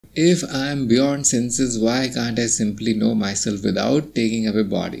If I am beyond senses, why can't I simply know myself without taking up a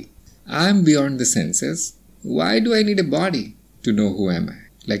body? I am beyond the senses. Why do I need a body to know who am I?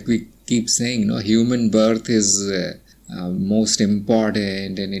 Like we keep saying, human birth is most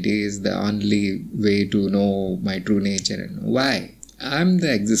important and it is the only way to know my true nature. And why? I am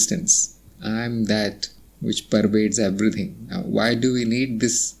the existence. I am that which pervades everything. Now, why do we need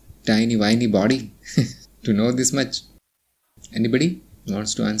this tiny, whiny body to know this much? Anybody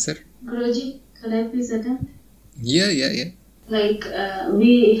wants to answer? Guruji, could I please attempt? Yeah. Like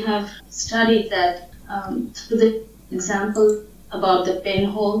we have studied that through the example about the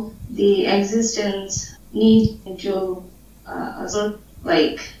pinhole, the existence needs to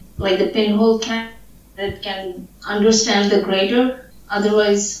like the pinhole can understand the greater.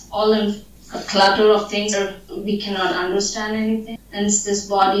 Otherwise, all in a clutter of things, we cannot understand anything. Hence, this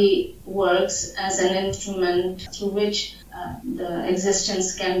body works as an instrument through which the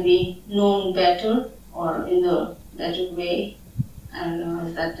existence can be known better or in the better way. I don't know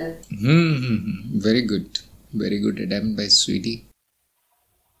if that is. Very good. Very good attempt by Sweetie.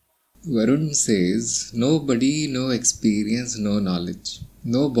 Varun says, no body, no experience, no knowledge.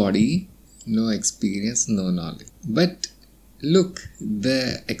 No body, no experience, no knowledge. But look,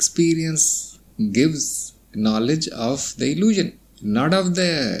 the experience gives knowledge of the illusion, not of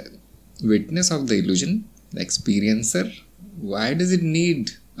the witness of the illusion, the experiencer. Why does it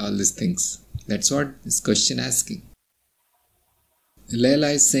need all these things? That's what this question asking. Leila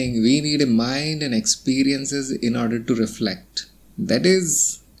is saying we need a mind and experiences in order to reflect. That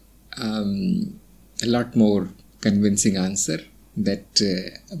is a lot more convincing answer. That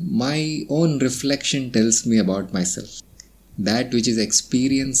my own reflection tells me about myself. That which is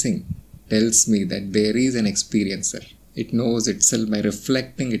experiencing tells me that there is an experiencer. It knows itself by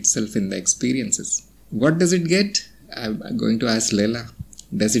reflecting itself in the experiences. What does it get? I'm going to ask Leila.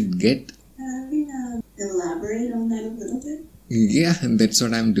 Does it get? Elaborate on that a little bit? Yeah, that's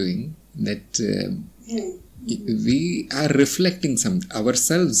what I'm doing. That we are reflecting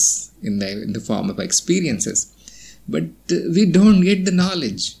ourselves in the form of experiences. But we don't get the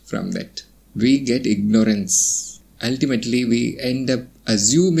knowledge from that. We get ignorance. Ultimately, we end up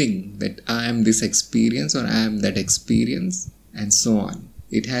assuming that I am this experience or I am that experience and so on.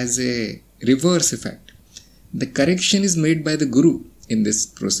 It has a reverse effect. The correction is made by the Guru in this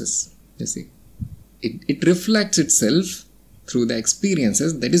process. You see, it reflects itself through the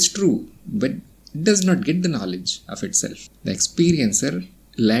experiences. That is true, but it does not get the knowledge of itself. The experiencer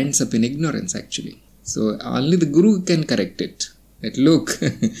lands up in ignorance actually. So only the Guru can correct it. That look,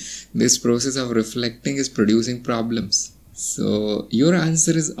 this process of reflecting is producing problems. So your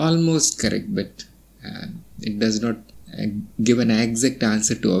answer is almost correct, but it does not give an exact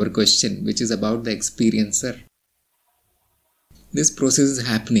answer to our question, which is about the experiencer. This process is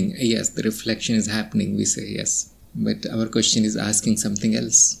happening. Yes, the reflection is happening, we say yes. But our question is asking something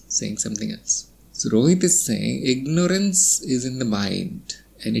else, saying something else. So Rohit is saying ignorance is in the mind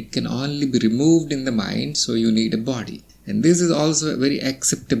and it can only be removed in the mind, so you need a body. And this is also a very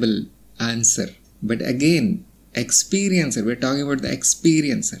acceptable answer. But again, experiencer, we're talking about the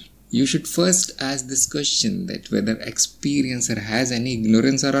experiencer. You should first ask this question that whether experiencer has any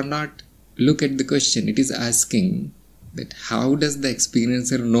ignorance or not. Look at the question. It is asking that how does the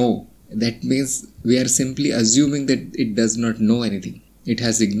experiencer know? That means we are simply assuming that it does not know anything. It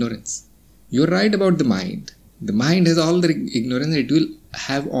has ignorance. You're right about the mind. The mind has all the ignorance. It will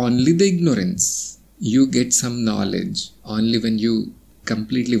have only the ignorance. You get some knowledge only when you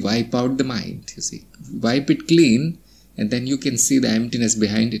completely wipe out the mind. You see, wipe it clean and then you can see the emptiness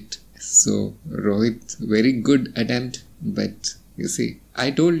behind it. So Rohit, very good attempt, but you see,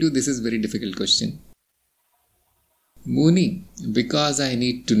 I told you this is very difficult question. Muni, because I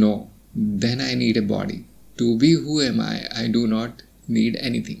need to know, then I need a body. To be who am I do not need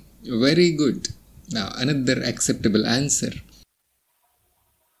anything. Very good. Now another acceptable answer.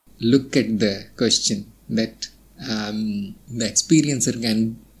 Look at the question that the experiencer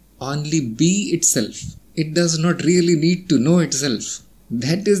can only be itself. It does not really need to know itself.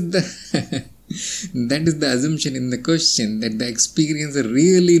 That is the that is the assumption in the question, that the experiencer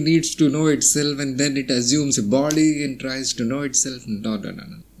really needs to know itself and then it assumes a body and tries to know itself. No.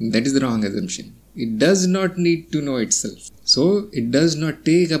 That is the wrong assumption. It does not need to know itself. So it does not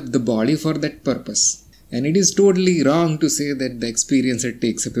take up the body for that purpose. And it is totally wrong to say that the experiencer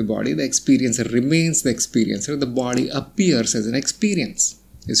takes up a body. The experiencer remains the experiencer. The body appears as an experience.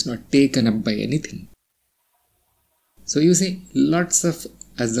 It's not taken up by anything. So you see, lots of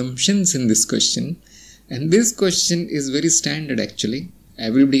assumptions in this question. And this question is very standard actually.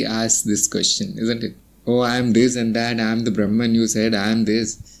 Everybody asks this question, isn't it? Oh, I am this and that, I am the Brahman, you said I am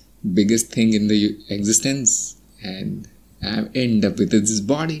this biggest thing in the existence, and I end up with this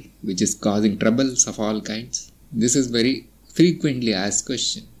body which is causing troubles of all kinds. This is very frequently asked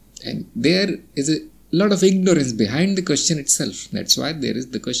question, and there is a lot of ignorance behind the question itself. That's why there is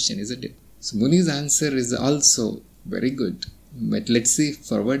the question, isn't it? So Muni's answer is also very good. But let's see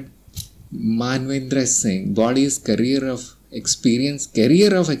forward. Manvendra is saying, body is career of experience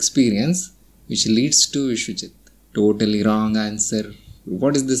which leads to Vishwajit. Totally wrong answer.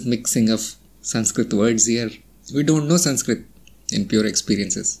 What is this mixing of Sanskrit words here? We don't know Sanskrit in pure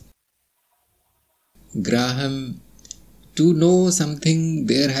experiences. Graham, to know something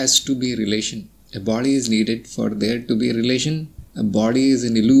there has to be relation. A body is needed for there to be relation. A body is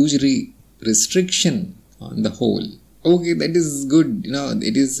an illusory restriction on the whole. Okay, that is good.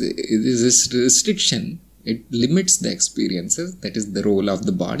 It is a restriction. It limits the experiences. That is the role of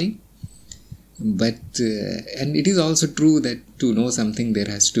the body. But and it is also true that to know something there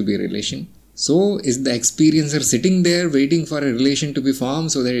has to be relation. So is the experiencer sitting there waiting for a relation to be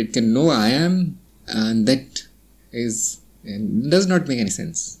formed so that it can know I am? And that does not make any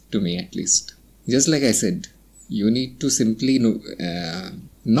sense to me, at least. Just like I said, you need to simply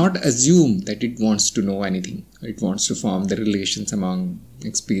not assume that it wants to know anything. It wants to form the relations among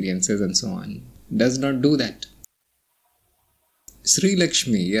experiences and so on. Does not do that. Sri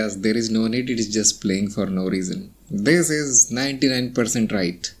Lakshmi, yes, there is no need. It is just playing for no reason. This is 99%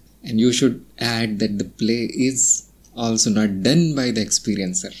 right. And you should add that the play is also not done by the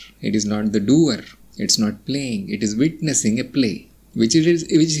experiencer. It is not the doer. It's not playing. It is witnessing a play, which it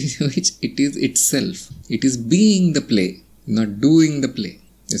is itself. It is being the play, not doing the play.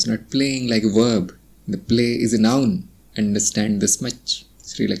 It's not playing like a verb. The play is a noun. Understand this much.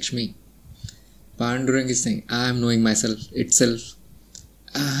 Sri Lakshmi. Pandurang is saying, I am knowing myself itself.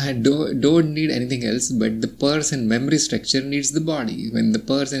 I don't need anything else, but the person memory structure needs the body. When the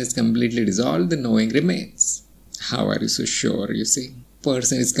person is completely dissolved, the knowing remains. How are you so sure, you see?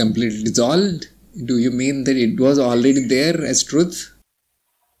 Person is completely dissolved? Do you mean that it was already there as truth?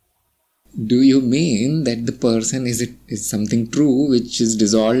 Do you mean that the person is something true which is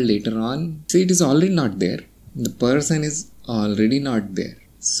dissolved later on? See, it is already not there. The person is already not there.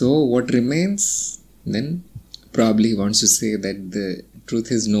 So what remains? Then probably wants to say that the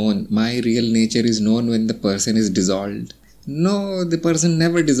truth is known. My real nature is known when the person is dissolved. No, the person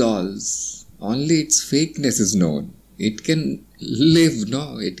never dissolves. Only its fakeness is known. It can live,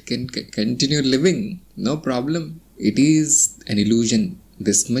 no, it can continue living, no problem. It is an illusion.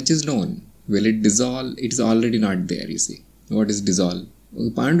 This much is known. Will it dissolve? It is already not there, you see. What is dissolve?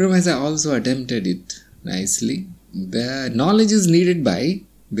 Pandurang has also attempted it nicely. The knowledge is needed by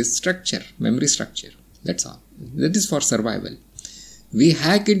this structure, memory structure. That's all. That is for survival. We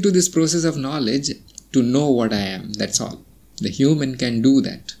hack into this process of knowledge to know what I am. That's all. The human can do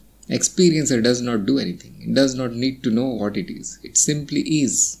that. Experiencer does not do anything. It does not need to know what it is. It simply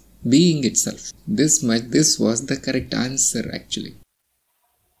is, being itself. This was the correct answer actually.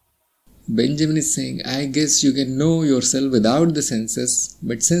 Benjamin is saying, I guess you can know yourself without the senses,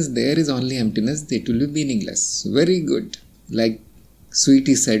 but since there is only emptiness, it will be meaningless. Very good. Like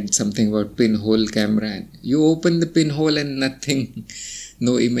Sweetie said something about pinhole camera. You open the pinhole and nothing,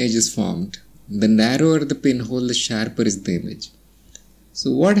 no image is formed. The narrower the pinhole, the sharper is the image.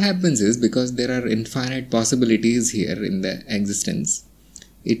 So what happens is, because there are infinite possibilities here in the existence,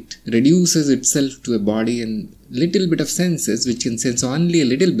 it reduces itself to a body and little bit of senses which can sense only a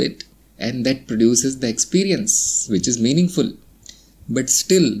little bit, and that produces the experience which is meaningful. But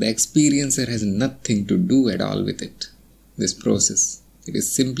still the experiencer has nothing to do at all with it. This process, it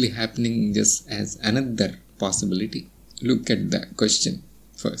is simply happening just as another possibility. Look at the question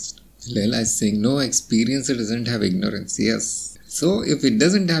first. Leela is saying, no, experiencer doesn't have ignorance. Yes. So if it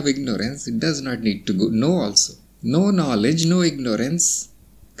doesn't have ignorance, it does not need to know also. No knowledge, no ignorance,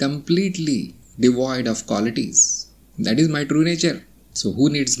 completely devoid of qualities. That is my true nature. So who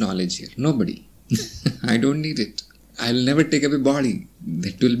needs knowledge here? Nobody. I don't need it. I'll never take up a body.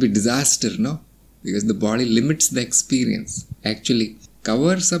 That will be disaster, no? Because the body limits the experience. Actually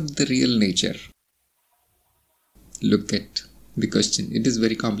covers up the real nature. Look at the question. It is a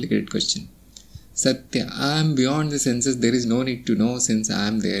very complicated question. Satya, I am beyond the senses. There is no need to know since I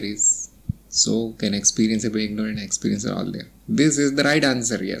am there is. So can experiencer be ignorant? Experiencer all there. This is the right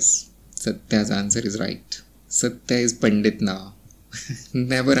answer, yes. Satya's answer is right. Satya is Pandit now.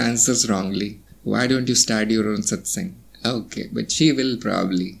 Never answers wrongly. Why don't you start your own satsang? Okay, but she will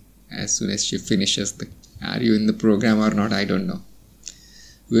probably as soon as she finishes the... Are you in the program or not? I don't know.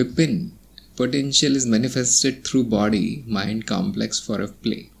 Vipin, potential is manifested through body, mind complex for a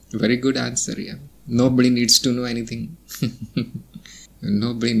play. Very good answer, yeah. Nobody needs to know anything.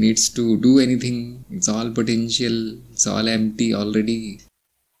 Nobody needs to do anything. It's all potential. It's all empty already.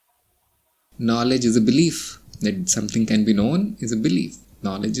 Knowledge is a belief. That something can be known is a belief.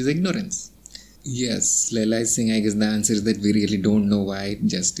 Knowledge is ignorance. Yes, Leila is saying, I guess the answer is that we really don't know why it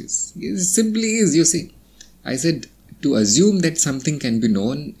just is. It simply is, you see. I said, to assume that something can be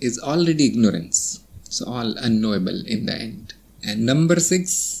known is already ignorance. So all unknowable in the end. And number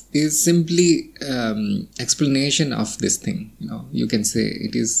 6 is simply explanation of this thing. You can say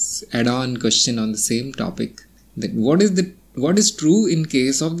it is add-on question on the same topic. That what is true in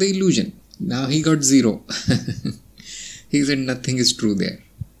case of the illusion? Now he got 0. He said nothing is true there.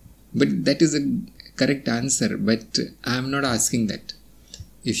 But that is a correct answer. But I am not asking that.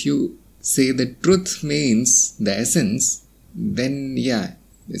 If you say that truth means the essence, then yeah,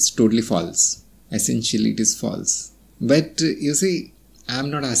 it's totally false. Essentially it is false. But you see, I am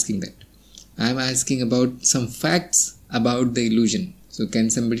not asking that. I am asking about some facts about the illusion. So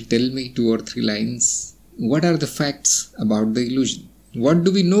can somebody tell me 2 or 3 lines? What are the facts about the illusion? What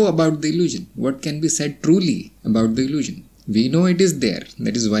do we know about the illusion? What can be said truly about the illusion? We know it is there.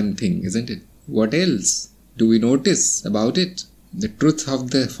 That is one thing, isn't it? What else do we notice about it? The truth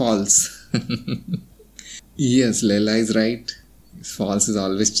of the false. Yes, Leila is right. False is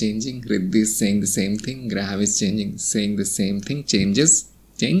always changing. Riddhi is saying the same thing. Graham is saying the same thing.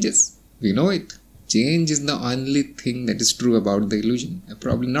 Changes. We know it. Change is the only thing that is true about the illusion.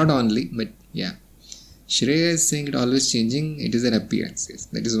 Probably not only, but yeah. Shreya is saying it always changing. It is an appearance. Yes.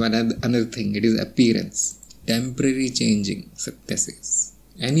 That is another thing. It is appearance. Temporary changing, Satya says.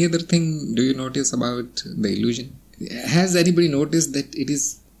 Any other thing do you notice about the illusion? Has anybody noticed that it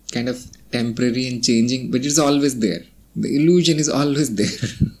is kind of temporary and changing, but it is always there? The illusion is always there.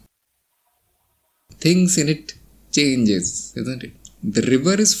 Things in it changes, isn't it? The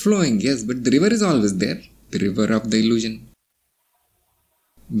river is flowing, yes, but the river is always there. The river of the illusion.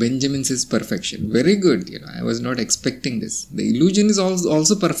 Benjamin says perfection. Very good. I was not expecting this. The illusion is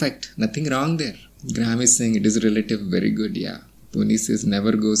also perfect. Nothing wrong there. Graham is saying it is relative. Very good. Yeah. Puni says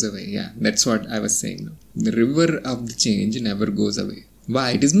never goes away. Yeah, that's what I was saying. The river of the change never goes away.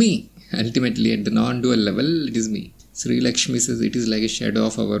 Why? It is me. Ultimately, at the non-dual level, it is me. Sri Lakshmi says it is like a shadow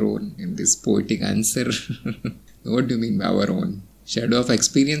of our own. In this poetic answer, what do you mean by our own? Shadow of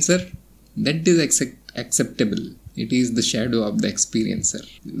experiencer? That is acceptable. It is the shadow of the experiencer.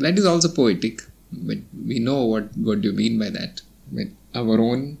 That is also poetic. But we know what do you mean by that. But our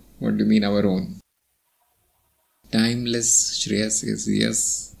own? What do you mean our own? Timeless, Shreya says,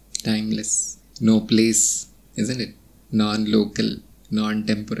 yes, timeless. No place, isn't it? Non-local,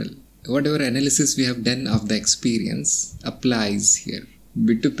 non-temporal. Whatever analysis we have done of the experience applies here.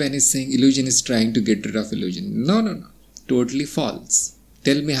 Bittupen is saying illusion is trying to get rid of illusion. No. Totally false.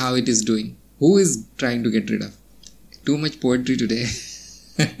 Tell me how it is doing. Who is trying to get rid of? Too much poetry today.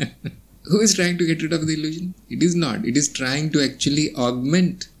 Who is trying to get rid of the illusion? It is not. It is trying to actually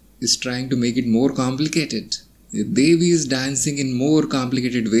augment. It is trying to make it more complicated. The Devi is dancing in more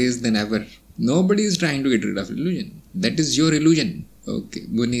complicated ways than ever. Nobody is trying to get rid of illusion. That is your illusion. Okay,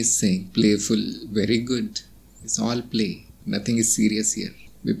 Bunny is saying playful. Very good. It's all play. Nothing is serious here.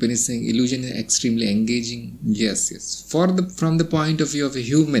 Vipin is saying illusion is extremely engaging. Yes. From the point of view of a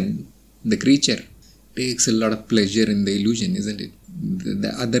human, the creature takes a lot of pleasure in the illusion, isn't it?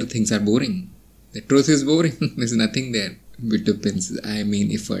 The other things are boring. The truth is boring. There's nothing there. Vipin says,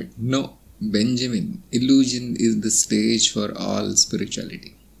 effort. No. Benjamin, illusion is the stage for all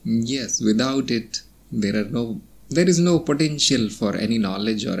spirituality. Yes, without it, there is no potential for any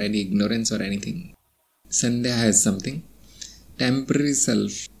knowledge or any ignorance or anything. Sandhya has something. Temporary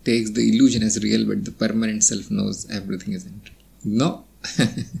self takes the illusion as real, but the permanent self knows everything isn't. No.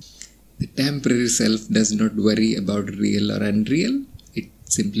 The temporary self does not worry about real or unreal. It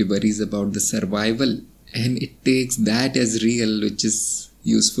simply worries about the survival, and it takes that as real, which is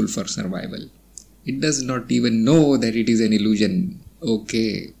useful for survival. It does not even know that it is an illusion.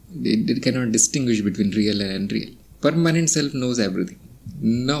 Okay, it cannot distinguish between real and unreal. Permanent self knows everything.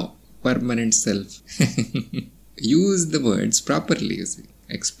 No, permanent self. Use the words properly, you see.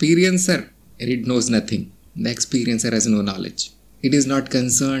 Experiencer, it knows nothing. The experiencer has no knowledge. It is not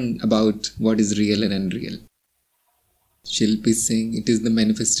concerned about what is real and unreal. Shilpi is saying it is the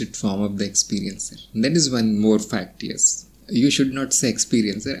manifested form of the experiencer. That is one more fact, yes. You should not say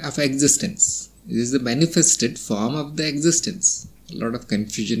experiencer, of existence. It is the manifested form of the existence. A lot of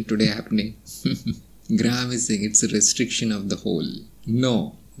confusion today happening. Graham is saying it's a restriction of the whole.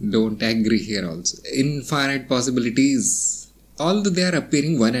 No, don't agree here also. Infinite possibilities. Although they are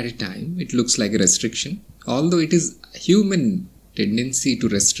appearing one at a time, it looks like a restriction. Although it is human tendency to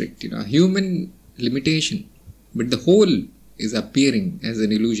restrict. Human limitation. But the whole is appearing as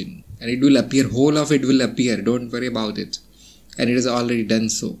an illusion. And it will appear, whole of it will appear. Don't worry about it. And it has already done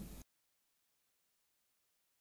so.